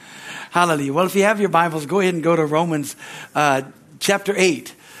Hallelujah. Well, if you have your Bibles, go ahead and go to Romans chapter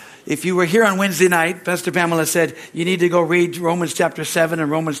 8. If you were here on Wednesday night, Pastor Pamela said you need to go read Romans chapter 7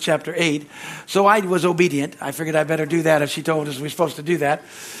 and Romans chapter 8. So I was obedient. I figured I better do that if she told us we're supposed to do that.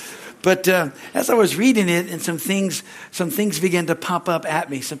 But as I was reading it, and some things began to pop up at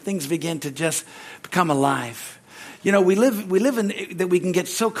me. Some things began to just become alive. You know, we live in that we can get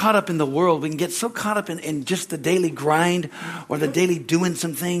so caught up in the world. We can get so caught up in just the daily grind or the daily doing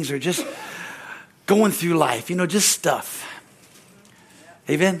some things or just going through life. You know, just stuff.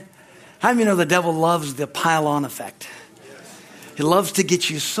 Amen? How many know the devil loves the pile-on effect? He loves to get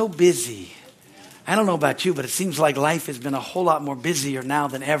you so busy. I don't know about you, but it seems like life has been a whole lot more busier now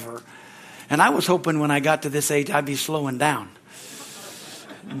than ever. And I was hoping when I got to this age, I'd be slowing down.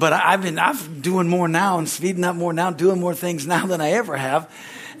 But I'm doing more now and speeding up more now, doing more things now than I ever have.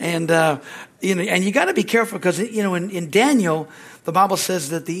 And, and you got to be careful because, in Daniel, the Bible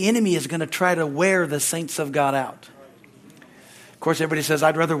says that the enemy is going to try to wear the saints of God out. Of course, everybody says,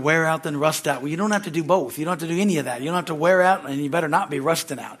 I'd rather wear out than rust out. Well, you don't have to do both. You don't have to do any of that. You don't have to wear out, and you better not be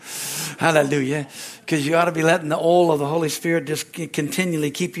rusting out. Hallelujah. Because you ought to be letting the oil of the Holy Spirit just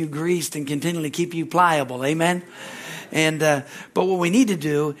continually keep you greased and continually keep you pliable. Amen? And but what we need to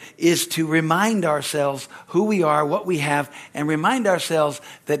do is to remind ourselves who we are, what we have, and remind ourselves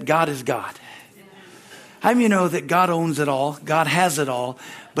that God is God. How many of you know that God owns it all? God has it all,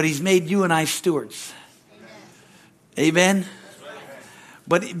 but He's made you and I stewards. Amen?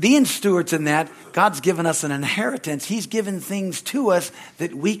 But being stewards in that, God's given us an inheritance. He's given things to us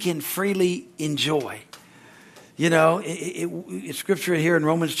that we can freely enjoy. You know, it's scripture here in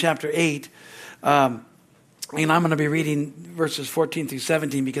Romans chapter 8. And I'm going to be reading verses 14 through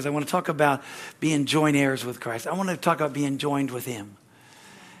 17 because I want to talk about being joint heirs with Christ. I want to talk about being joined with Him.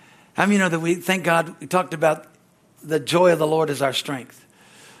 How many of you know that we, thank God, we talked about the joy of the Lord is our strength.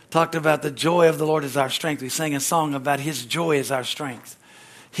 Talked about the joy of the Lord is our strength. We sang a song about His joy is our strength.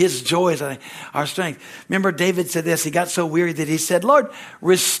 His joy is our strength. Remember, David said this. He got so weary that he said, Lord,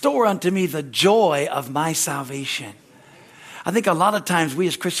 restore unto me the joy of my salvation. I think a lot of times we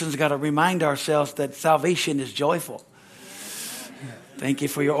as Christians got to remind ourselves that salvation is joyful. Thank you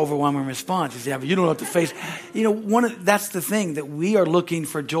for your overwhelming response. You say, yeah, but you don't have to face. You know, that's the thing, that we are looking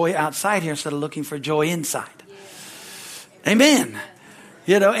for joy outside here instead of looking for joy inside. Amen.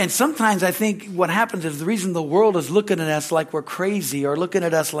 You know, and sometimes I think what happens is the reason the world is looking at us like we're crazy or looking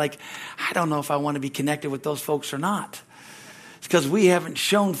at us like, I don't know if I want to be connected with those folks or not. It's because we haven't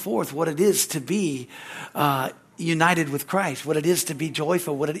shown forth what it is to be united with Christ, what it is to be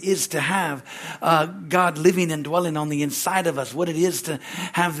joyful, what it is to have God living and dwelling on the inside of us, what it is to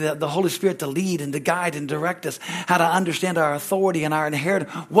have the Holy Spirit to lead and to guide and direct us, how to understand our authority and our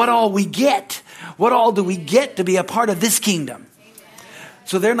inheritance, what all we get, what all do we get to be a part of this kingdom.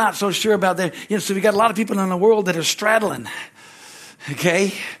 So they're not so sure about that. You know, so we got a lot of people in the world that are straddling.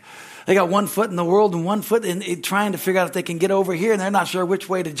 Okay? They got one foot in the world and one foot in trying to figure out if they can get over here, and they're not sure which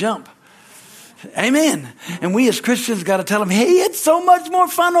way to jump. Amen. And we as Christians got to tell them, hey, it's so much more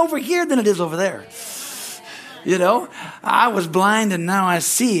fun over here than it is over there. You know, I was blind and now I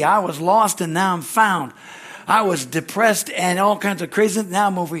see. I was lost and now I'm found. I was depressed and all kinds of crazy. Now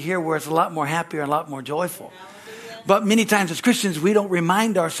I'm over here where it's a lot more happier and a lot more joyful. But many times as Christians, we don't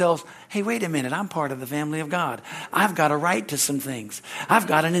remind ourselves, hey, wait a minute, I'm part of the family of God. I've got a right to some things. I've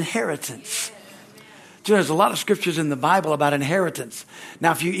got an inheritance. So there's a lot of scriptures in the Bible about inheritance.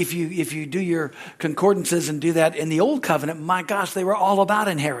 Now, if you do your concordances and do that in the Old Covenant, my gosh, they were all about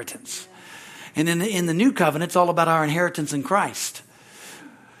inheritance. And in the New Covenant, it's all about our inheritance in Christ.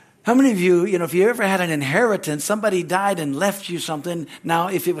 How many of you, if you ever had an inheritance, somebody died and left you something. Now,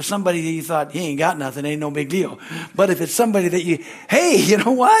 if it was somebody that you thought, he ain't got nothing, ain't no big deal. But if it's somebody that hey, you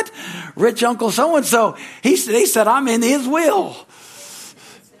know what? Rich Uncle so-and-so, they said, I'm in his will.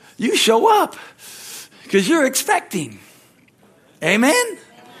 You show up because you're expecting. Amen?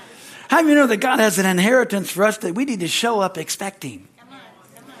 How many know that God has an inheritance for us that we need to show up expecting?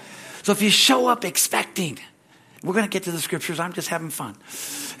 So if you show up expecting, we're going to get to the scriptures. I'm just having fun.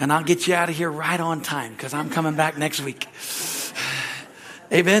 And I'll get you out of here right on time because I'm coming back next week.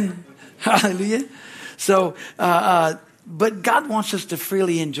 Amen? Hallelujah. So, but God wants us to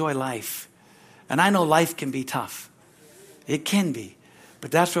freely enjoy life. And I know life can be tough. It can be.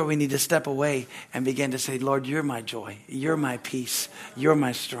 But that's where we need to step away and begin to say, Lord, you're my joy. You're my peace. You're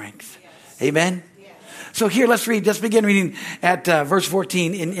my strength. Amen? So here, let's begin reading at verse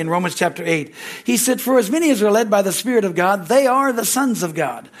 14 in Romans chapter 8. He said, for as many as are led by the Spirit of God, they are the sons of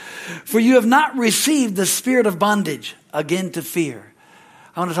God. For you have not received the spirit of bondage, again to fear.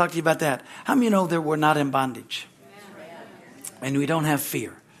 I want to talk to you about that. How many of you know that we're not in bondage? And we don't have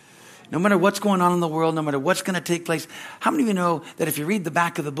fear. No matter what's going on in the world, no matter what's going to take place. How many of you know that if you read the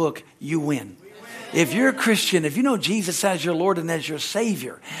back of the book, you win? If you're a Christian, if you know Jesus as your Lord and as your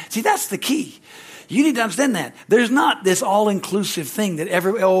Savior, see, that's the key. You need to understand that. There's not this all-inclusive thing that at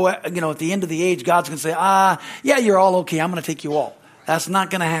the end of the age, God's going to say, yeah, you're all okay. I'm going to take you all. That's not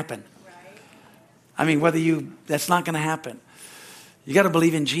going to happen. I mean, that's not going to happen. You got to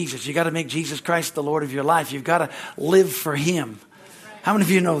believe in Jesus. You got to make Jesus Christ the Lord of your life. You've got to live for Him. How many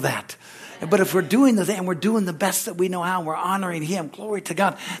of you know that? But if we're doing the thing and we're doing the best that we know how, and we're honoring Him, glory to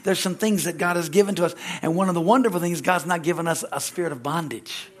God. There's some things that God has given to us. And one of the wonderful things, God's not given us a spirit of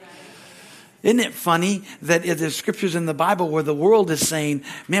bondage. Isn't it funny that there's scriptures in the Bible where the world is saying,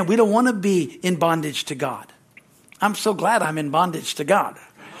 man, we don't want to be in bondage to God. I'm so glad I'm in bondage to God.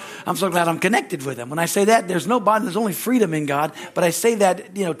 I'm so glad I'm connected with Him. When I say that, there's no bondage, there's only freedom in God. But I say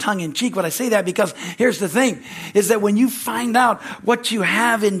that, tongue in cheek. But I say that because here's the thing, is that when you find out what you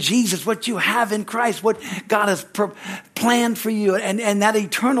have in Jesus, what you have in Christ, what God has planned for you, and that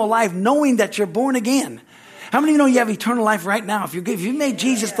eternal life, knowing that you're born again. How many of you know you have eternal life right now? If you made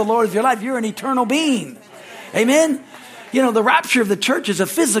Jesus the Lord of your life, you're an eternal being. Amen? The rapture of the church is a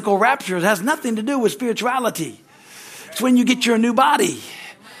physical rapture. It has nothing to do with spirituality. It's when you get your new body.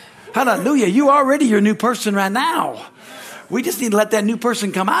 Hallelujah. You already your new person right now. We just need to let that new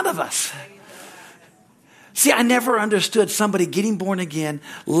person come out of us. See, I never understood somebody getting born again,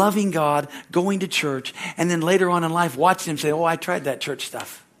 loving God, going to church, and then later on in life watching Him say, I tried that church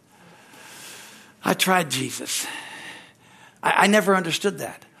stuff. I tried Jesus. I never understood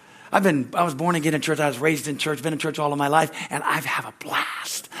that. I was born again in church. I was raised in church, been in church all of my life, and I have a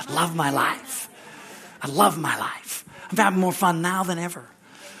blast. Love my life. I love my life. I'm having more fun now than ever.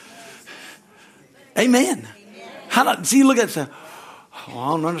 Amen. See, look at it. I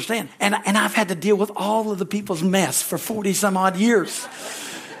don't understand. And I've had to deal with all of the people's mess for 40 some odd years.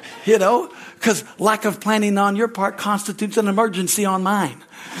 Because lack of planning on your part constitutes an emergency on mine.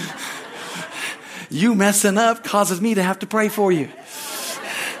 You messing up causes me to have to pray for you.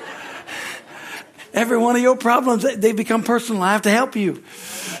 Every one of your problems, they become personal. I have to help you.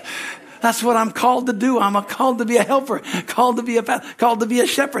 That's what I'm called to do. I'm called to be a helper, called to be a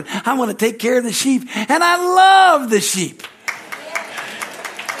shepherd. I want to take care of the sheep, and I love the sheep.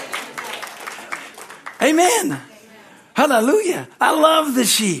 Amen. Hallelujah. I love the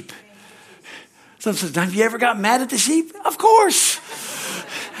sheep. Some says, have you ever got mad at the sheep? Of course.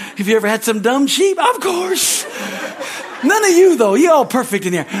 Have you ever had some dumb sheep? Of course. None of you, though. You're all perfect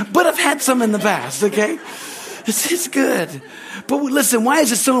in here. But I've had some in the past, okay? It's good. But listen, why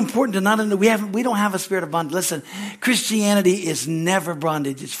is it so important to not know we don't have a spirit of bondage? Listen, Christianity is never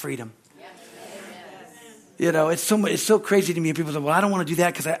bondage, it's freedom. It's so crazy to me. People say, well, I don't want to do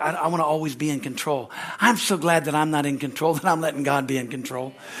that because I want to always be in control. I'm so glad that I'm not in control, that I'm letting God be in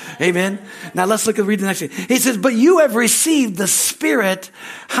control. Amen. Now let's read the next thing. He says, but you have received the spirit,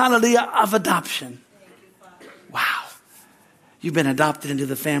 hallelujah, of adoption. Wow. You've been adopted into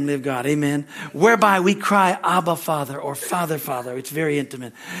the family of God. Amen. Whereby we cry, Abba, Father, or Father, Father. It's very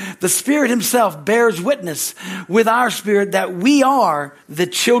intimate. The Spirit Himself bears witness with our spirit that we are the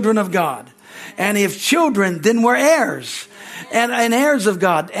children of God. And if children, then we're heirs. And heirs of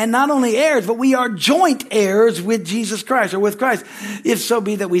God. And not only heirs, but we are joint heirs with Jesus Christ, or with Christ. If so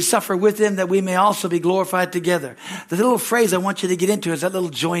be that we suffer with Him, that we may also be glorified together. The little phrase I want you to get into is that little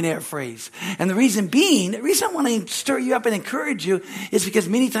joint heir phrase. And the reason I want to stir you up and encourage you is because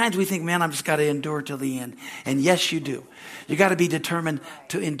many times we think, man, I've just got to endure till the end. And yes, you do. You got to be determined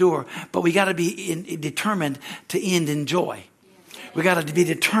to endure, but we got to be determined to end in joy. We got to be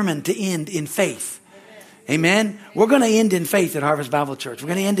determined to end in faith. Amen. We're going to end in faith at Harvest Bible Church. We're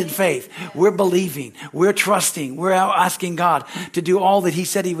going to end in faith. We're believing. We're trusting. We're asking God to do all that He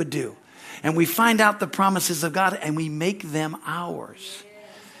said He would do. And we find out the promises of God and we make them ours.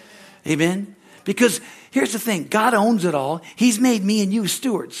 Amen. Because here's the thing. God owns it all. He's made me and you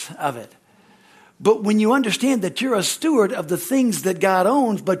stewards of it. But when you understand that you're a steward of the things that God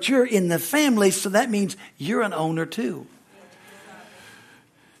owns, but you're in the family, so that means you're an owner too.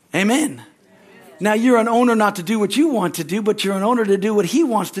 Amen. Now, you're an owner not to do what you want to do, but you're an owner to do what He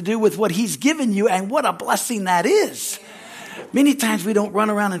wants to do with what He's given you. And what a blessing that is. Many times we don't run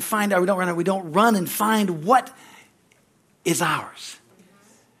around and find what is ours.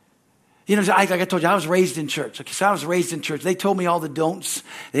 Like I told you, I was raised in church. Okay, so I was raised in church. They told me all the don'ts.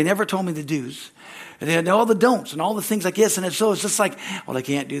 They never told me the do's. And they had all the don'ts and all the things like this. And so it's just like, well, I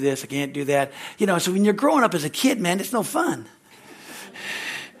can't do this. I can't do that. So when you're growing up as a kid, man, it's no fun.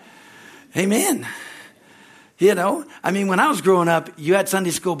 Amen. When I was growing up, you had Sunday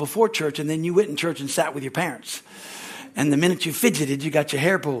school before church, and then you went in church and sat with your parents. And the minute you fidgeted, you got your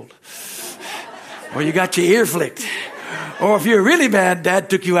hair pulled. Or you got your ear flicked. Or if you're really bad, Dad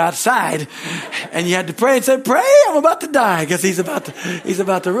took you outside and you had to pray and say, pray, I'm about to die, because he's about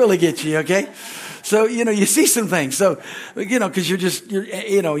to really get you, okay? So, you see some things. So, because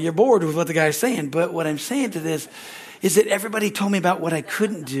you're bored with what the guy's saying. But what I'm saying to this is that everybody told me about what I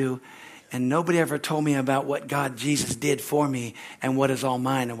couldn't do, and nobody ever told me about what God, Jesus, did for me and what is all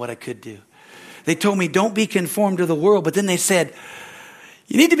mine and what I could do. They told me, don't be conformed to the world. But then they said,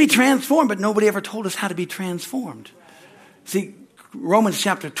 you need to be transformed. But nobody ever told us how to be transformed. See, Romans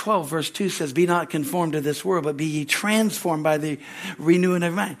chapter 12, verse 2 says, be not conformed to this world, but be ye transformed by the renewing of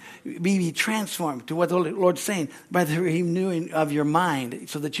your mind. Be ye transformed to what the Lord's saying, by the renewing of your mind,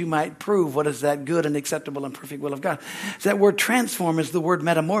 so that you might prove what is that good and acceptable and perfect will of God. So that word transform is the word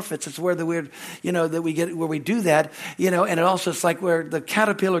metamorphosis. It's where the word, that we get, where we do that, and it also, it's like where the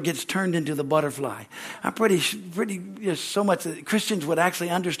caterpillar gets turned into the butterfly. I'm pretty so much that Christians would actually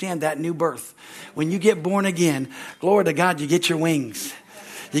understand that new birth. When you get born again, glory to God, you get your wings.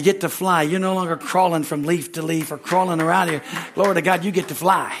 You get to fly. You're no longer crawling from leaf to leaf or crawling around here. Glory to God, you get to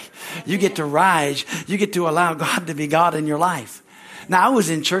fly. You get to rise. You get to allow God to be God in your life. Now, I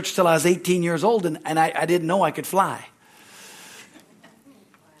was in church till I was 18 years old, and I didn't know I could fly.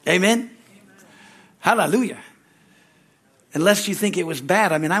 Amen? Hallelujah. Unless you think it was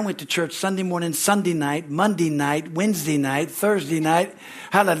bad. I mean, I went to church Sunday morning, Sunday night, Monday night, Wednesday night, Thursday night.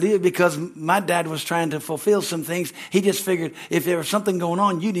 Hallelujah. Because my dad was trying to fulfill some things. He just figured if there was something going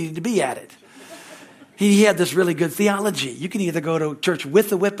on, you needed to be at it. He had this really good theology. You can either go to church with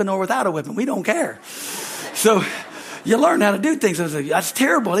a whipping or without a whipping. We don't care. So you learn how to do things. I was like, that's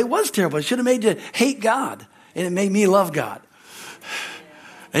terrible. It was terrible. It should have made you hate God. And it made me love God.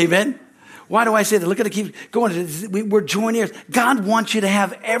 Amen. Why do I say that? Look at it, keep going. We're joint heirs. God wants you to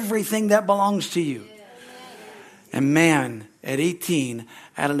have everything that belongs to you. And man, at 18,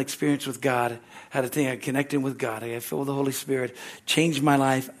 I had an experience with God. Had a thing, I connected with God. I got filled with the Holy Spirit. Changed my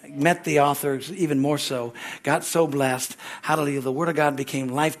life. Met the authors even more so. Got so blessed. Hallelujah. The Word of God became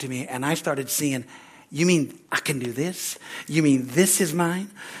life to me. And I started seeing, you mean I can do this? You mean this is mine?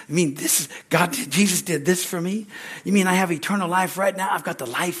 You mean this is God? Jesus did this for me? You mean I have eternal life right now? I've got the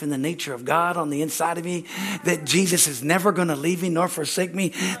life and the nature of God on the inside of me. That Jesus is never going to leave me nor forsake me.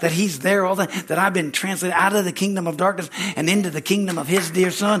 That He's there all the time. That I've been translated out of the kingdom of darkness and into the kingdom of His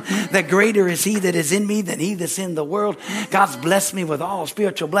dear Son. That greater is He that is in me than he that's in the world. God's blessed me with all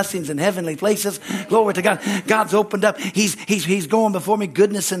spiritual blessings in heavenly places. Glory to God. God's opened up. He's going before me.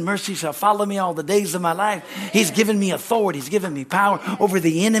 Goodness and mercy shall follow me all the days of my life. He's given me authority. He's given me power over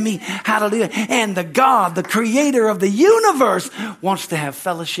the enemy. Hallelujah. And the God, the creator of the universe, wants to have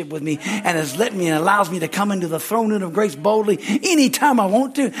fellowship with me and has let me and allows me to come into the throne room of grace boldly anytime I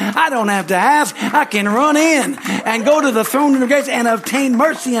want to. I don't have to ask. I can run in and go to the throne room of grace and obtain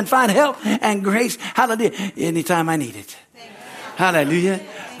mercy and find help and grace. Hallelujah. Anytime I need it. Hallelujah.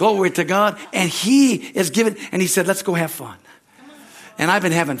 Glory to God. And He is given, and He said, let's go have fun. And I've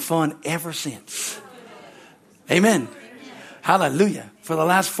been having fun ever since. Amen. Hallelujah. For the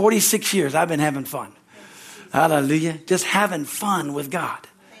last 46 years, I've been having fun. Hallelujah. Just having fun with God.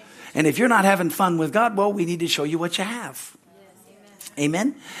 And if you're not having fun with God, well, we need to show you what you have.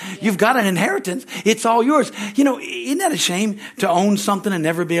 Amen. You've got an inheritance. It's all yours. Isn't that a shame to own something and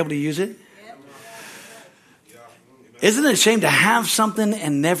never be able to use it? Isn't it a shame to have something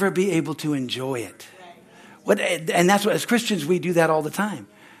and never be able to enjoy it? And that's what, as Christians, we do that all the time.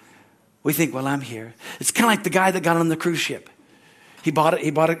 We think, well, I'm here. It's kind of like the guy that got on the cruise ship. He bought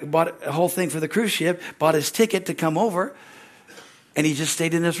a whole thing for the cruise ship, bought his ticket to come over, and he just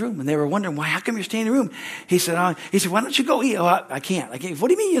stayed in this room. And they were wondering, why? How come you're staying in the room? He said, why don't you go eat? Oh, I can't. What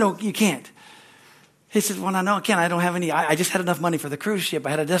do you mean, you can't? He said, well, I know I can't. I don't have any. I just had enough money for the cruise ship.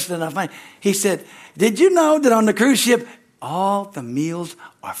 I had just enough money. He said, did you know that on the cruise ship, all the meals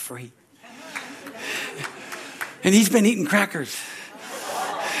are free? And he's been eating crackers.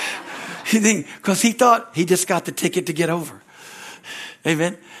 Because he thought he just got the ticket to get over.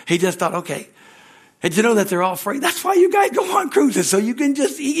 Amen. He just thought, okay. Did you know that they're all free? That's why you guys go on cruises, so you can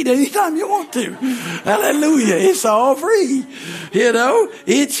just eat anytime you want to. Hallelujah. It's all free.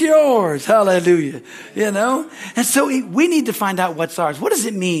 It's yours. Hallelujah. And so we need to find out what's ours. What does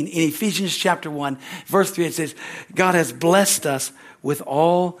it mean in Ephesians chapter 1, verse 3? It says, God has blessed us with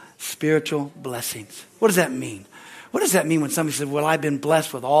all spiritual blessings. What does that mean? What does that mean when somebody says, well, I've been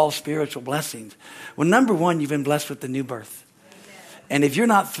blessed with all spiritual blessings? Well, number one, you've been blessed with the new birth. And if you're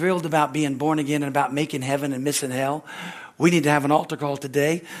not thrilled about being born again and about making heaven and missing hell, We need to have an altar call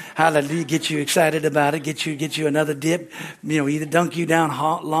today. Hallelujah. Get you excited about it. Get you another dip. Either dunk you down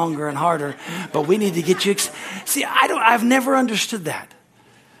longer and harder. But we need to get you. See, I've never understood that.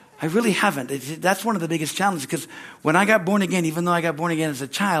 I really haven't. That's one of the biggest challenges, because when I got born again, even though I got born again as a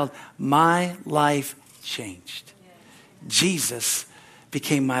child, my life changed. Jesus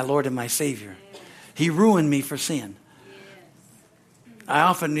became my Lord and my Savior. He ruined me for sin. I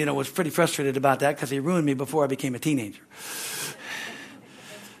often, was pretty frustrated about that, because he ruined me before I became a teenager.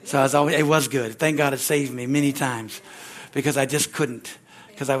 So it was good. Thank God it saved me many times, because I just couldn't,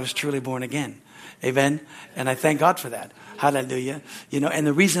 because I was truly born again. Amen. And I thank God for that. Hallelujah. And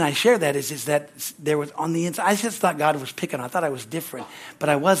the reason I share that is that there was on the inside, I just thought God was picking. I thought I was different, but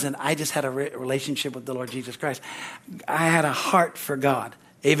I wasn't. I just had a relationship with the Lord Jesus Christ. I had a heart for God.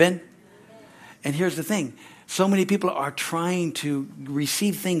 Amen. And here's the thing. So many people are trying to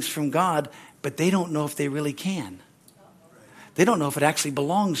receive things from God, but they don't know if they really can. They don't know if it actually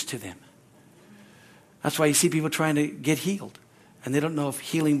belongs to them. That's why you see people trying to get healed, and they don't know if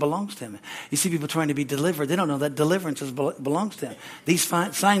healing belongs to them. You see people trying to be delivered. They don't know that deliverance belongs to them. These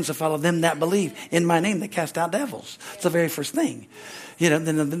signs will follow them that believe. In my name, they cast out devils. It's the very first thing. Then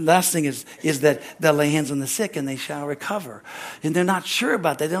the last thing is that they'll lay hands on the sick and they shall recover. And they're not sure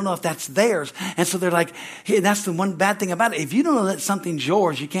about that. They don't know if that's theirs. And so they're like, hey, that's the one bad thing about it. If you don't know that something's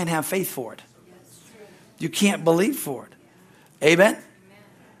yours, you can't have faith for it. You can't believe for it. Amen?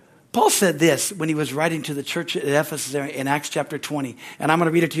 Paul said this when he was writing to the church at Ephesus in Acts chapter 20. And I'm going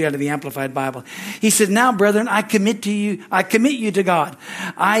to read it to you out of the Amplified Bible. He said, now, brethren, I commit you to God.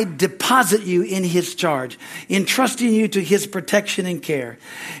 I deposit you in his charge, entrusting you to his protection and care.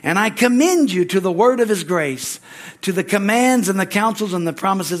 And I commend you to the word of his grace, to the commands and the counsels and the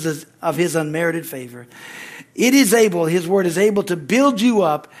promises of his unmerited favor. His word is able to build you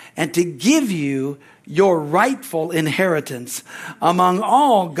up and to give you your rightful inheritance among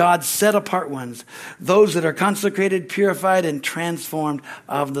all God's set apart ones, those that are consecrated, purified, and transformed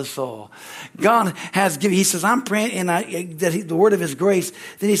of the soul. God has given, he says, I'm praying the word of his grace,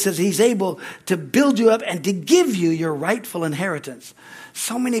 then he says he's able to build you up and to give you your rightful inheritance.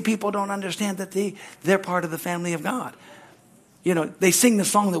 So many people don't understand that they're part of the family of God. They sing the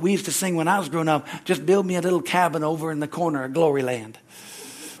song that we used to sing when I was growing up, just build me a little cabin over in the corner of Glory Land.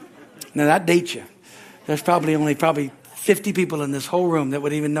 Now that dates you. There's probably 50 people in this whole room that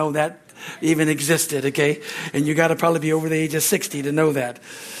would even know that even existed, okay? And you got to probably be over the age of 60 to know that.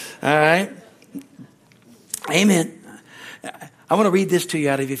 All right? Amen. I want to read this to you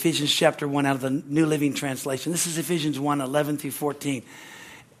out of Ephesians chapter 1 out of the New Living Translation. This is Ephesians 1, 11 through 14.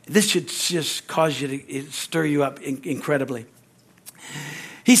 This should just cause you to stir you up incredibly.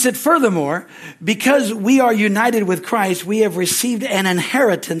 He said, furthermore, because we are united with Christ, we have received an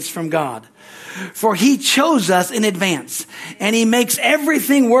inheritance from God. For he chose us in advance, and he makes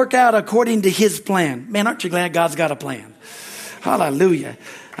everything work out according to his plan. Man, aren't you glad God's got a plan? Hallelujah.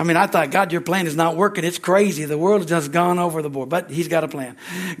 I thought, God, your plan is not working. It's crazy. The world has just gone over the board, but he's got a plan.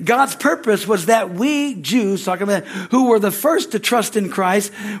 God's purpose was that we Jews, talking about who were the first to trust in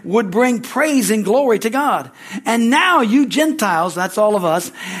Christ, would bring praise and glory to God. And now you Gentiles, that's all of us,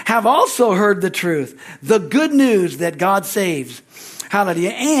 have also heard the truth, the good news that God saves. Hallelujah.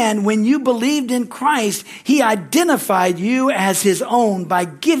 And when you believed in Christ, he identified you as his own by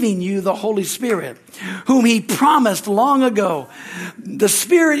giving you the Holy Spirit, whom he promised long ago. The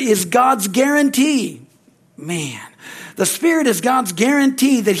Spirit is God's guarantee. Man, the Spirit is God's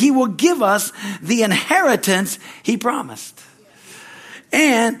guarantee that he will give us the inheritance he promised.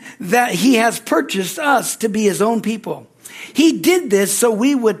 And that he has purchased us to be his own people. He did this so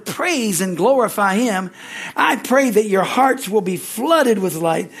we would praise and glorify him. I pray that your hearts will be flooded with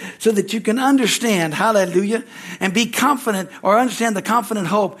light so that you can understand, hallelujah, and be confident or understand the confident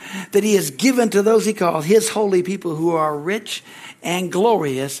hope that he has given to those he called his holy people who are rich and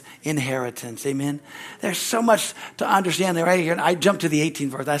glorious inheritance. Amen. There's so much to understand there right here. I jumped to the 18th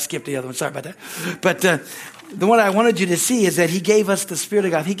verse. I skipped the other one. Sorry about that. But the one I wanted you to see is that he gave us the Spirit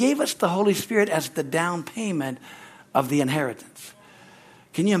of God. He gave us the Holy Spirit as the down payment of the inheritance.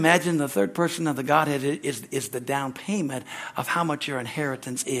 Can you imagine the third person of the Godhead is the down payment of how much your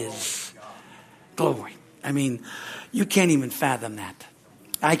inheritance is? Glory. You can't even fathom that.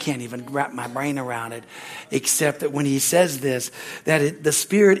 I can't even wrap my brain around it, except that when he says this, that the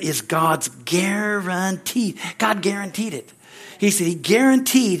Spirit is God's guarantee. God guaranteed it. He said he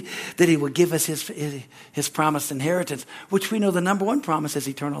guaranteed that he would give us his promised inheritance, which we know the number one promise is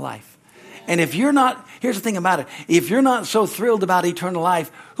eternal life. And if you're not, here's the thing about it. If you're not so thrilled about eternal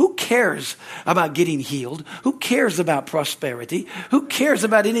life, who cares about getting healed? Who cares about prosperity? Who cares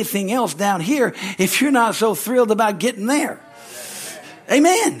about anything else down here if you're not so thrilled about getting there?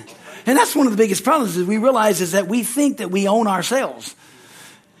 Amen. And that's one of the biggest problems is we realize is that we think that we own ourselves.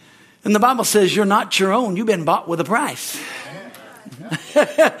 And the Bible says you're not your own. You've been bought with a price.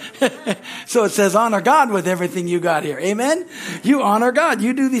 So it says honor God with everything you got here. Amen. You honor God.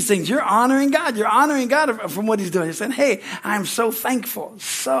 You do these things. You're honoring God. You're honoring God from what he's doing. You're saying, hey, I'm so thankful.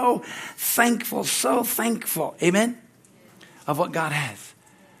 So thankful. So thankful. Amen. Of what God has.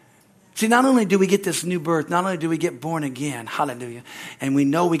 See, not only do we get this new birth, not only do we get born again, hallelujah, and we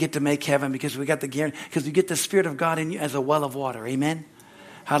know we get to make heaven because we got the guarantee, because you get the Spirit of God in you as a well of water. Amen.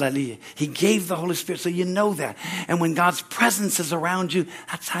 Hallelujah. He gave the Holy Spirit, so you know that. And when God's presence is around you,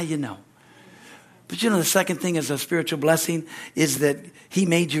 that's how you know. But you know, the second thing is a spiritual blessing is that he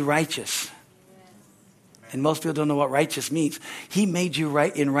made you righteous. And most people don't know what righteous means. He made you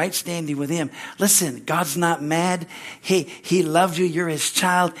right in right standing with him. Listen, God's not mad. He loves you. You're his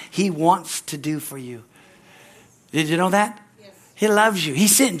child. He wants to do for you. Did you know that? Yes. He loves you. He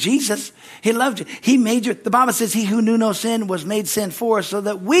sent Jesus. He loved you. He made you. The Bible says he who knew no sin was made sin for us so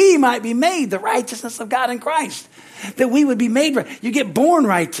that we might be made the righteousness of God in Christ. That we would be made right. You get born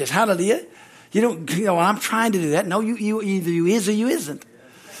righteous. Hallelujah. You don't, I'm trying to do that. No, you either you is or you isn't.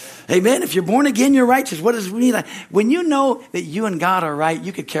 Amen. If you're born again, you're righteous. What does it mean? When you know that you and God are right,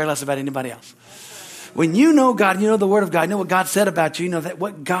 you could care less about anybody else. When you know God, you know the word of God, you know what God said about you, you know that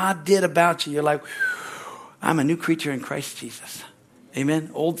what God did about you, you're like, I'm a new creature in Christ Jesus.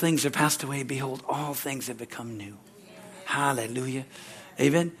 Amen. Old things have passed away. Behold, all things have become new. Hallelujah.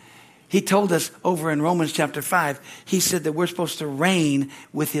 Amen. He told us over in Romans chapter 5, he said that we're supposed to reign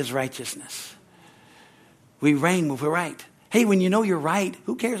with his righteousness. We reign when we're right. Hey, when you know you're right,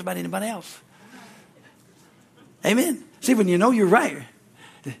 who cares about anybody else? Amen. See, when you know you're right,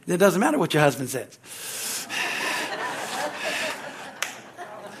 it doesn't matter what your husband says.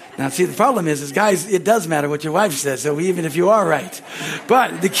 Now, see, the problem is guys, it does matter what your wife says, so even if you are right.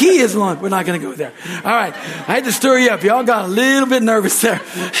 But the key is one. We're not going to go there. All right. I had to stir you up. Y'all got a little bit nervous there.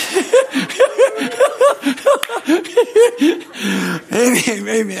 Amen.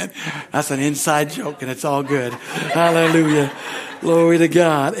 Amen. That's an inside joke, and it's all good. Hallelujah. Glory to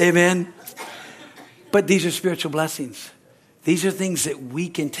God. Amen. But these are spiritual blessings. These are things that we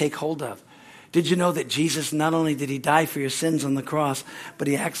can take hold of. Did you know that Jesus, not only did he die for your sins on the cross, but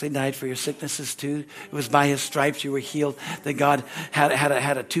he actually died for your sicknesses too? It was by his stripes you were healed, that God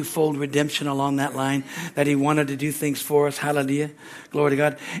had a twofold redemption along that line, that he wanted to do things for us. Hallelujah. Glory to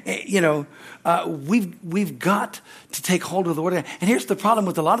God. We've got to take hold of the word of God. And here's the problem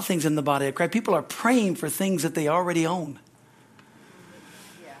with a lot of things in the body of Christ. People are praying for things that they already own.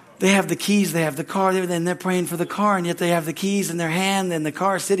 They have the keys, they have the car, then they're praying for the car, and yet they have the keys in their hand and the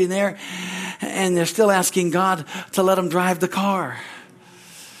car sitting there, and they're still asking God to let them drive the car.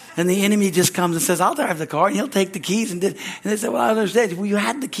 And the enemy just comes and says, I'll drive the car, and he'll take the keys. And they say, well, I understand. Well, you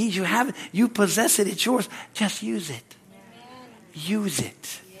had the keys, you have it, you possess it, it's yours. Just use it. Use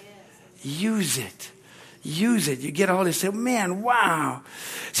it. Use it. Use it. You get all this, say, man, wow.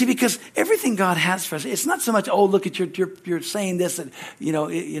 See, because everything God has for us, it's not so much, oh, look at you're saying this, and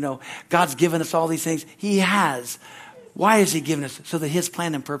God's given us all these things. He has. Why is he giving us? So that his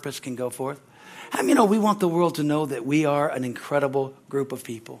plan and purpose can go forth. We want the world to know that we are an incredible group of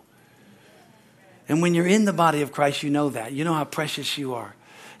people. And when you're in the body of Christ, you know that. You know how precious you are.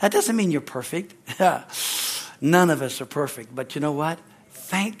 That doesn't mean you're perfect. None of us are perfect. But you know what?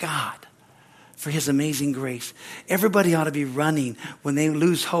 Thank God for his amazing grace. Everybody ought to be running when they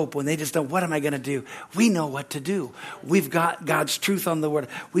lose hope, when they just don't, what am I going to do? We know what to do. We've got God's truth on the word.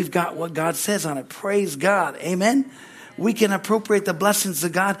 We've got what God says on it. Praise God. Amen. We can appropriate the blessings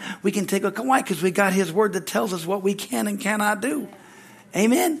of God. We can take a, why? Because we got his word that tells us what we can and cannot do.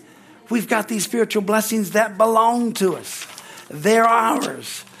 Amen. We've got these spiritual blessings that belong to us. They're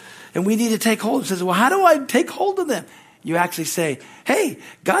ours. And we need to take hold. It says, well, how do I take hold of them? You actually say, hey,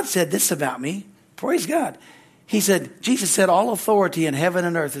 God said this about me. Praise God. Jesus said, all authority in heaven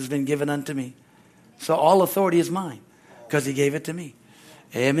and earth has been given unto me. So all authority is mine because he gave it to me.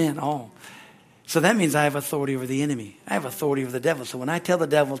 Amen. All. So that means I have authority over the enemy. I have authority over the devil. So when I tell the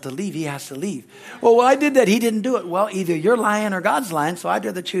devil to leave, he has to leave. Well, I did that. He didn't do it. Well, either you're lying or God's lying. So I'd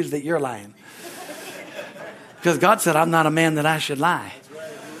rather choose that you're lying. Because God said, I'm not a man that I should lie.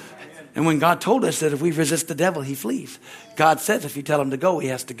 And when God told us that if we resist the devil, he flees. God says if you tell him to go, he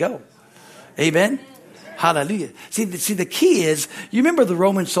has to go. Amen. Hallelujah. See, the key is, you remember the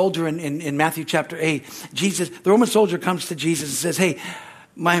Roman soldier in Matthew chapter 8. The Roman soldier comes to Jesus and says, hey,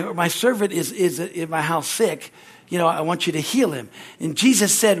 my servant is in my house sick. I want you to heal him. And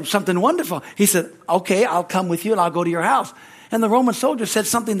Jesus said something wonderful. He said, okay, I'll come with you and I'll go to your house. And the Roman soldier said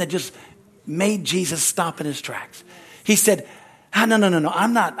something that just made Jesus stop in his tracks. He said, no.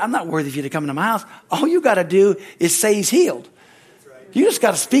 I'm not worthy of you to come into my house. All you got to do is say he's healed. You just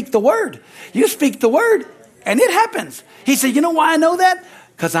got to speak the word. You speak the word and it happens. He said, you know why I know that?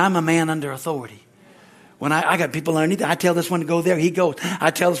 Because I'm a man under authority. When I got people underneath, I tell this one to go there, he goes.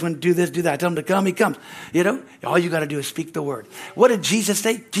 I tell this one to do this, do that. I tell him to come, he comes. All you got to do is speak the word. What did Jesus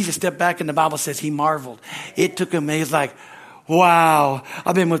say? Jesus stepped back and the Bible says he marveled. It took him, he's like, wow,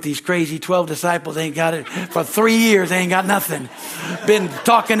 I've been with these crazy 12 disciples. They ain't got it for 3 years. They ain't got nothing. Been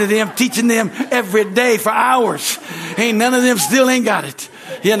talking to them, teaching them every day for hours. Ain't none of them still ain't got it.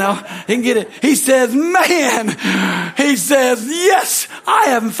 He can get it. He says, yes, I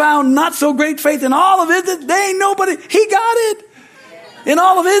haven't found not so great faith in all of it. There ain't nobody. He got it. In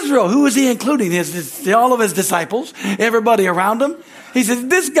all of Israel. Who was he including? All of his disciples, everybody around him. He said,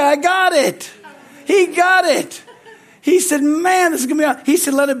 this guy got it. He got it. He said, man, this is going to be, he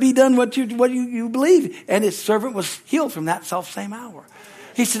said, let it be done what you believe. And his servant was healed from that self-same hour.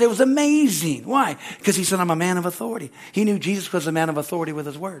 He said, it was amazing. Why? Because he said, I'm a man of authority. He knew Jesus was a man of authority with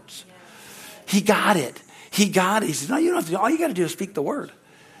his words. He got it. He got it. He said, no, you don't have to. All you got to do is speak the word.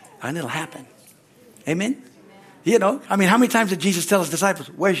 And it'll happen. Amen? How many times did Jesus tell his disciples,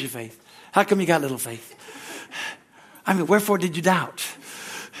 where's your faith? How come you got little faith? Wherefore did you doubt?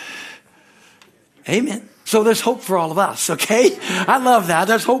 Amen. So there's hope for all of us, okay? I love that.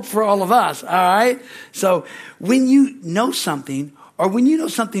 There's hope for all of us, all right? So when you know something, or when you know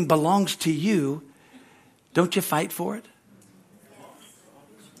something belongs to you, don't you fight for it?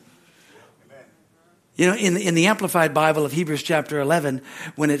 In the Amplified Bible of Hebrews chapter 11,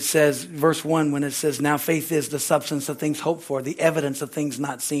 when it says, verse 1, when it says, now faith is the substance of things hoped for, the evidence of things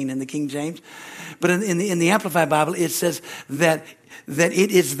not seen in the King James. But in the Amplified Bible, it says that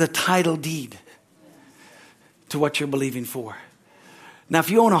it is the title deed to what you're believing for. Now, if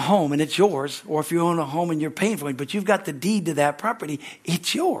you own a home and it's yours, or if you own a home and you're paying for it, but you've got the deed to that property,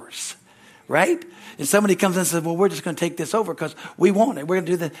 it's yours, right? And somebody comes in and says, well, we're just going to take this over because we want it. We're going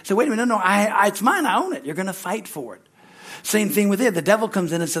to do that. So wait a minute, no, it's mine. I own it. You're going to fight for it. Same thing with it. The devil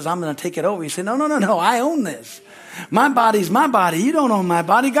comes in and says, I'm going to take it over. You say, no, I own this. My body's my body. You don't own my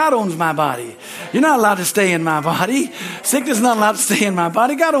body. God owns my body. You're not allowed to stay in my body. Sickness is not allowed to stay in my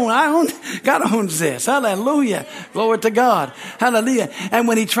body. God owns this. Hallelujah. Glory to God. Hallelujah. And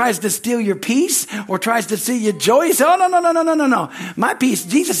when he tries to steal your peace or tries to steal your joy, you say, oh, no. My peace,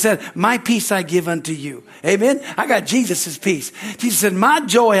 Jesus said, my peace I give unto you. Amen. I got Jesus' peace. Jesus said, my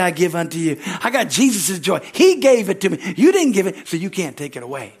joy I give unto you. I got Jesus' joy. He gave it to me. You didn't give it, so you can't take it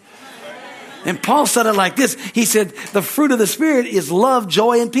away. And Paul said it like this. He said, the fruit of the Spirit is love,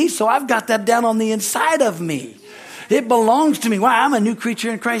 joy, and peace. So I've got that down on the inside of me. It belongs to me. Why? I'm a new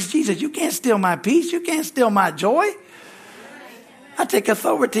creature in Christ Jesus. You can't steal my peace. You can't steal my joy. I take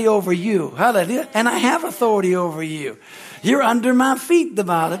authority over you. Hallelujah. And I have authority over you. You're under my feet, the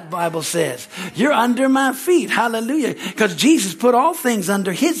Bible says. You're under my feet. Hallelujah. Because Jesus put all things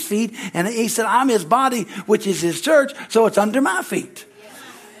under his feet. And he said, I'm his body, which is his church. So it's under my feet.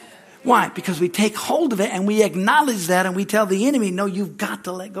 Why? Because we take hold of it and we acknowledge that and we tell the enemy, no, you've got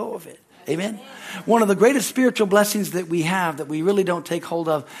to let go of it. Amen. One of the greatest spiritual blessings that we have that we really don't take hold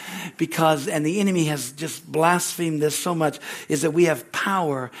of and the enemy has just blasphemed this so much, is that we have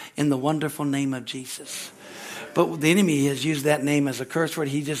power in the wonderful name of Jesus. But the enemy has used that name as a curse word.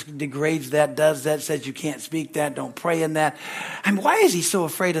 He just degrades that, does that, says you can't speak that, don't pray in that. Why is he so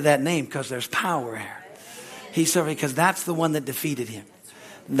afraid of that name? Because there's power there. He's so afraid because that's the one that defeated him.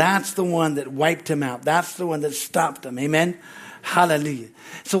 That's the one that wiped him out. That's the one that stopped him. Amen. Hallelujah.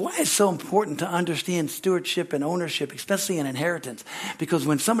 So why is it so important to understand stewardship and ownership, especially an inheritance? Because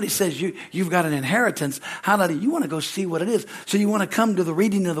when somebody says you've got an inheritance, hallelujah, you want to go see what it is. So you want to come to the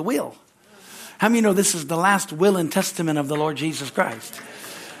reading of the will. How many know this is the last will and testament of the Lord Jesus Christ?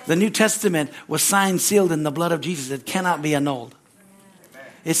 The New Testament was signed, sealed in the blood of Jesus. It cannot be annulled.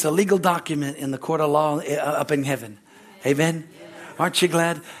 It's a legal document in the court of law up in heaven. Amen. Aren't you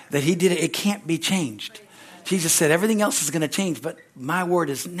glad that he did it? It can't be changed. Jesus said everything else is going to change, but my word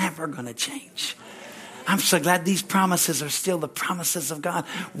is never going to change. I'm so glad these promises are still the promises of God.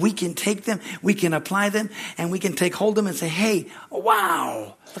 We can take them, we can apply them, and we can take hold of them and say, hey,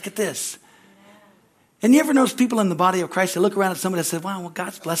 wow, look at this. And you ever notice people in the body of Christ, they look around at somebody that says, wow, well,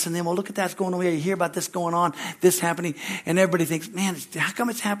 God's blessing them. Well, look at that's going on here. You hear about this going on, this happening. And everybody thinks, man, how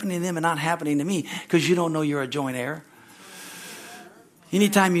come it's happening to them and not happening to me? Because you don't know you're a joint heir.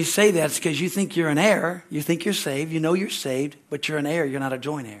 Anytime you say that, it's because you think you're an heir. You think you're saved. You know you're saved, but you're an heir. You're not a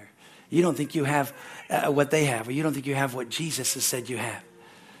joint heir. You don't think you have what they have, or you don't think you have what Jesus has said you have.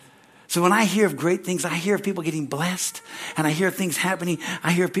 So when I hear of great things, I hear of people getting blessed, and I hear things happening.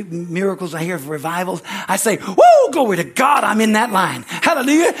 I hear miracles. I hear of revivals. I say, whoa, glory to God, I'm in that line.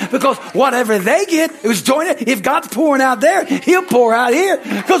 Hallelujah. Because whatever they get, it was joined. If God's pouring out there, he'll pour out here.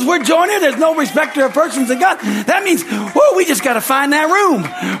 Because we're joined. There's no respecter of persons in God. That means, whoa, we just got to find that room.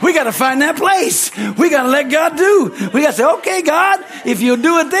 We got to find that place. We got to let God do. We got to say, okay, God, if you'll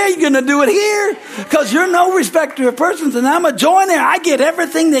do it there, you're going to do it here. Because you're no respecter of persons, and I'm a joiner. I get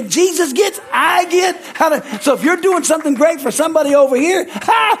everything that Jesus gets, I get. So if you're doing something great for somebody over here,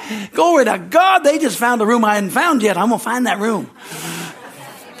 glory to God, they just found a room I hadn't found yet. I'm going to find that room.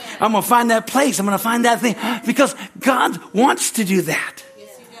 I'm going to find that place. I'm going to find that thing. Because God wants to do that.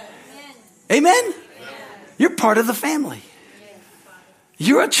 Amen? You're part of the family.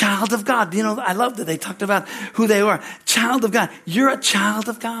 You're a child of God. You know, I love that they talked about who they are. Child of God. You're a child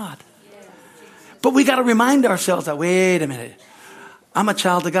of God. But we got to remind ourselves that, wait a minute. I'm a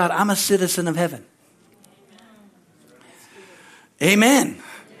child of God. I'm a citizen of heaven. Amen.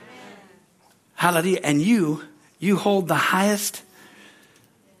 Hallelujah. And you hold the highest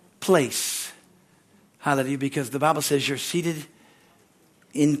place. Hallelujah. Because the Bible says you're seated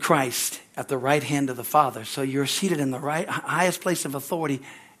in Christ at the right hand of the Father. So you're seated in the highest place of authority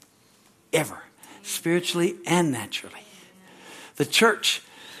ever, spiritually and naturally. The church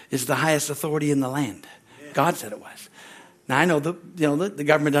is the highest authority in the land. God said it was. Now, I know the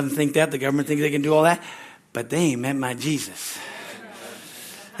government doesn't think that. The government thinks they can do all that. But they ain't met my Jesus.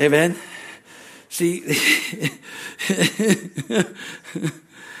 Amen. See,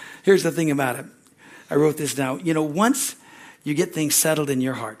 here's the thing about it. I wrote this down. You know, once you get things settled in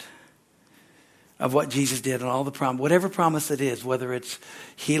your heart of what Jesus did and all the promise, whatever promise it is, whether it's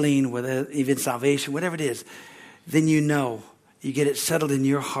healing, whether even salvation, whatever it is, then you know. You get it settled in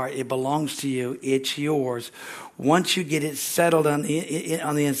your heart. It belongs to you. It's yours. Once you get it settled on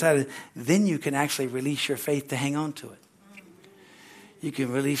the inside of it, then you can actually release your faith to hang on to it. You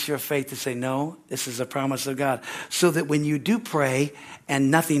can release your faith to say, no, this is a promise of God. So that when you do pray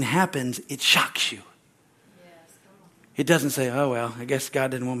and nothing happens, it shocks you. It doesn't say, oh, well, I guess God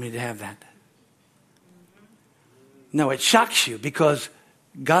didn't want me to have that. No, it shocks you because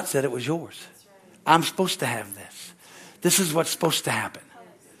God said it was yours. I'm supposed to have this. This is what's supposed to happen,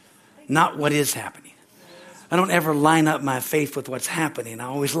 not what is happening. I don't ever line up my faith with what's happening. I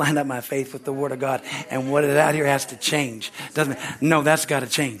always line up my faith with the Word of God. And what is out here has to change. No, that's got to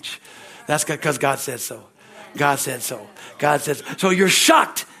change. That's because God said so. God said so. God says so. So you're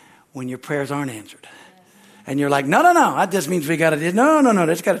shocked when your prayers aren't answered. And you're like, no. That just means we got to do it. No.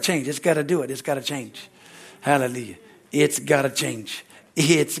 It's got to change. It's got to do it. It's got to change. Hallelujah. It's got to change.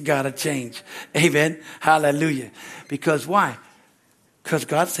 It's got to change. Amen. Hallelujah. Because why? Because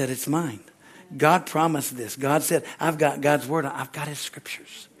God said it's mine. God promised this. God said, I've got God's word. I've got his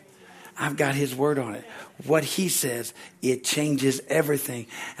scriptures. I've got his word on it. What he says, it changes everything.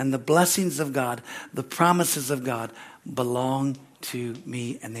 And the blessings of God, the promises of God belong to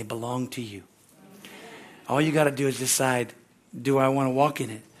me and they belong to you. All you got to do is decide, do I want to walk in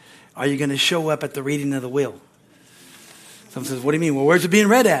it? Are you going to show up at the reading of the will? Someone says, what do you mean? Well, where's it being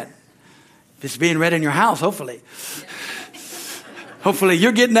read at? It's being read in your house, hopefully. Hopefully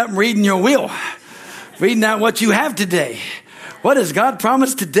you're getting up and reading your will. Reading out what you have today. What has God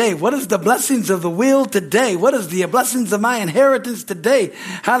promised today? What is the blessings of the will today? What is the blessings of my inheritance today?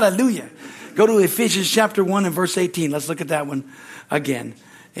 Hallelujah. Go to Ephesians chapter 1 and verse 18. Let's look at that one again.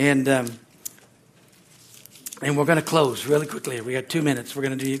 And we're going to close really quickly. We got 2 minutes. We're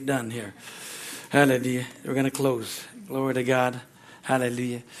going to be done here. Hallelujah. We're going to close. Glory to God.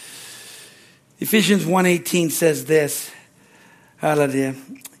 Hallelujah. Ephesians 1:18 says this. Hallelujah.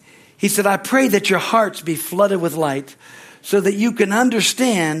 He said, I pray that your hearts be flooded with light so that you can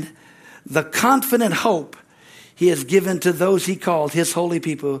understand the confident hope he has given to those he called his holy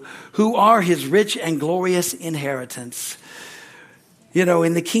people who are his rich and glorious inheritance. You know,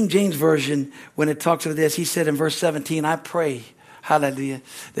 in the King James Version, when it talks of this, he said in verse 17, I pray, hallelujah,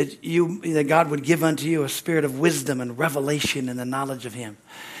 that God would give unto you a spirit of wisdom and revelation in the knowledge of him.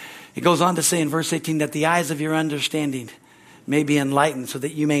 It goes on to say in verse 18 that the eyes of your understanding may be enlightened so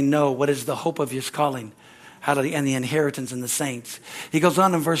that you may know what is the hope of his calling, hallelujah, and the inheritance in the saints. He goes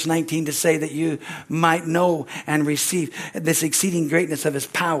on in verse 19 to say that you might know and receive this exceeding greatness of his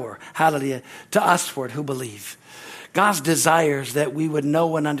power, hallelujah, to usward who believe. God's desires that we would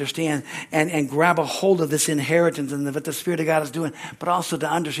know and understand and grab a hold of this inheritance and what the Spirit of God is doing, but also to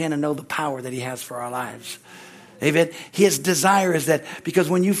understand and know the power that he has for our lives. Amen. His desire is that, because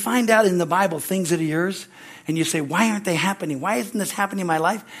when you find out in the Bible things that are yours, and you say, why aren't they happening? Why isn't this happening in my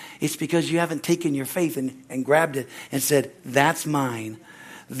life? It's because you haven't taken your faith and grabbed it and said, that's mine.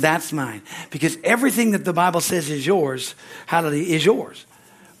 That's mine. Because everything that the Bible says is yours, hallelujah, is yours.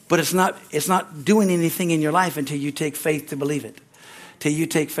 But it's not doing anything in your life until you take faith to believe it. Till you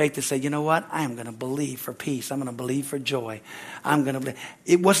take faith to say, you know what? I am going to believe for peace. I'm going to believe for joy. I'm going to believe.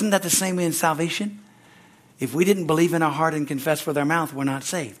 It wasn't that the same way in salvation? If we didn't believe in our heart and confess with our mouth, we're not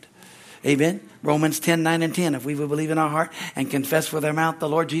saved. Amen. Romans 10:9-10. If we would believe in our heart and confess with our mouth the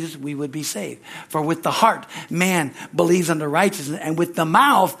Lord Jesus, we would be saved. For with the heart, man believes unto righteousness, and with the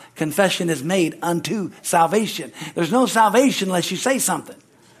mouth, confession is made unto salvation. There's no salvation unless you say something.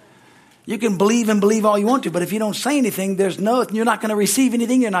 You can believe and believe all you want to, but if you don't say anything, you're not going to receive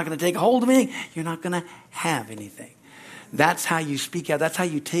anything. You're not going to take hold of anything. You're not going to have anything. That's how you speak out. That's how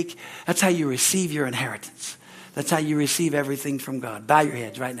you receive your inheritance. That's how you receive everything from God. Bow your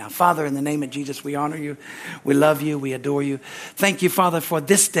heads right now. Father, in the name of Jesus, we honor you. We love you. We adore you. Thank you, Father, for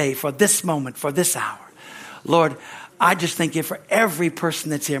this day, for this moment, for this hour. Lord, I just thank you for every person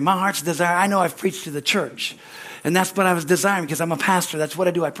that's here. My heart's desire, I know I've preached to the church. And that's what I was desiring, because I'm a pastor. That's what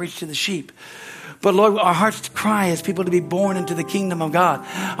I do. I preach to the sheep. But Lord, our heart's cry is people to be born into the kingdom of God.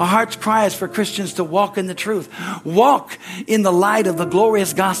 Our heart's cry is for Christians to walk in the truth. Walk in the light of the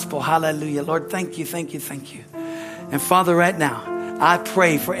glorious gospel. Hallelujah. Lord, thank you, thank you, thank you. And Father, right now, I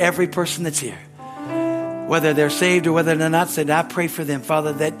pray for every person that's here. Whether they're saved or whether they're not saved, I pray for them,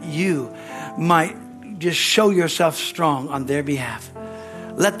 Father, that you might just show yourself strong on their behalf.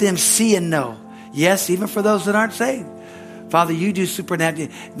 Let them see and know. Yes, even for those that aren't saved. Father, you do supernatural.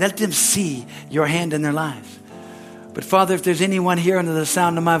 Let them see your hand in their lives. But Father, if there's anyone here under the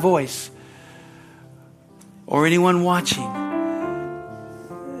sound of my voice, or anyone watching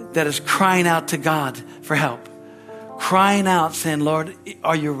that is crying out to God for help, crying out saying, Lord,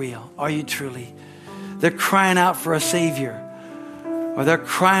 are you real? Are you truly? They're crying out for a Savior, or they're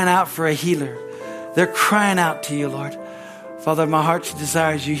crying out for a healer. They're crying out to you, Lord. Father, my heart's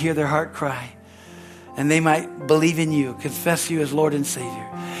desire is you hear their heart cry, and they might believe in you, confess you as Lord and Savior.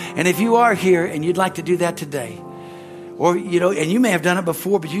 And if you are here and you'd like to do that today, or, and you may have done it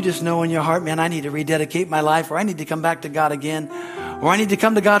before, but you just know in your heart, man, I need to rededicate my life, or I need to come back to God again, or I need to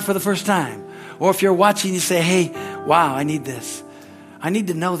come to God for the first time. Or if you're watching, you say, hey, wow, I need this. I need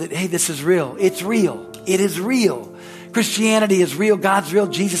to know that, hey, this is real. It's real. It is real. Christianity is real. God's real.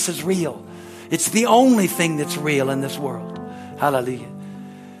 Jesus is real. It's the only thing that's real in this world. Hallelujah.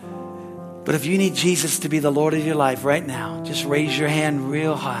 But if you need Jesus to be the Lord of your life right now, just raise your hand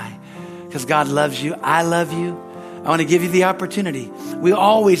real high, because God loves you. I love you. I want to give you the opportunity. We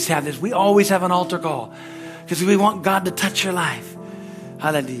always have this. We always have an altar call, because we want God to touch your life.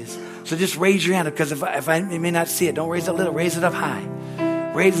 Hallelujah. So just raise your hand, because if I may not see it, don't raise it little, raise it up high.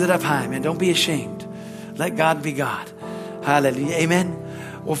 Raise it up high, man. Don't be ashamed. Let God be God. Hallelujah.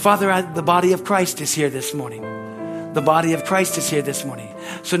 Amen. Well, Father, the body of Christ is here this morning. The body of Christ is here this morning.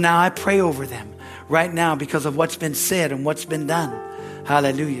 So now I pray over them right now because of what's been said and what's been done.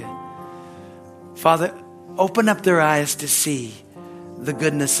 Hallelujah. Father, open up their eyes to see the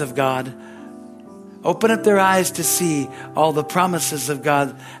goodness of God. Open up their eyes to see all the promises of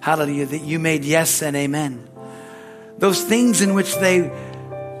God. Hallelujah. That you made yes and amen. Those things in which they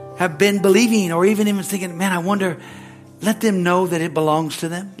have been believing, or even thinking, man, I wonder, let them know that it belongs to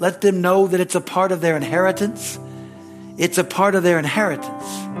them. Let them know that it's a part of their inheritance. It's a part of their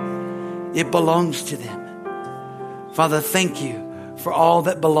inheritance. It belongs to them. Father, thank you for all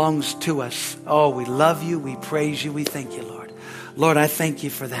that belongs to us. Oh, we love you. We praise you. We thank you, Lord. Lord, I thank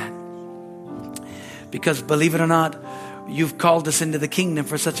you for that. Because believe it or not, you've called us into the kingdom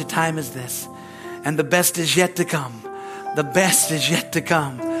for such a time as this. And the best is yet to come. The best is yet to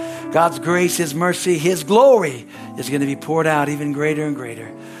come. God's grace, His mercy, His glory is going to be poured out even greater and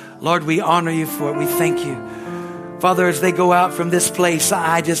greater. Lord, we honor you for it. We thank you. Father, as they go out from this place,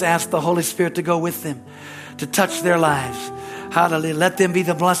 I just ask the Holy Spirit to go with them, to touch their lives. Hallelujah. Let them be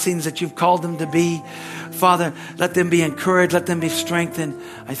the blessings that you've called them to be. Father, let them be encouraged. Let them be strengthened.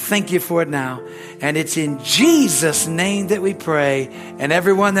 I thank you for it now. And it's in Jesus' name that we pray. And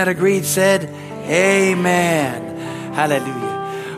everyone that agreed said, amen. Hallelujah.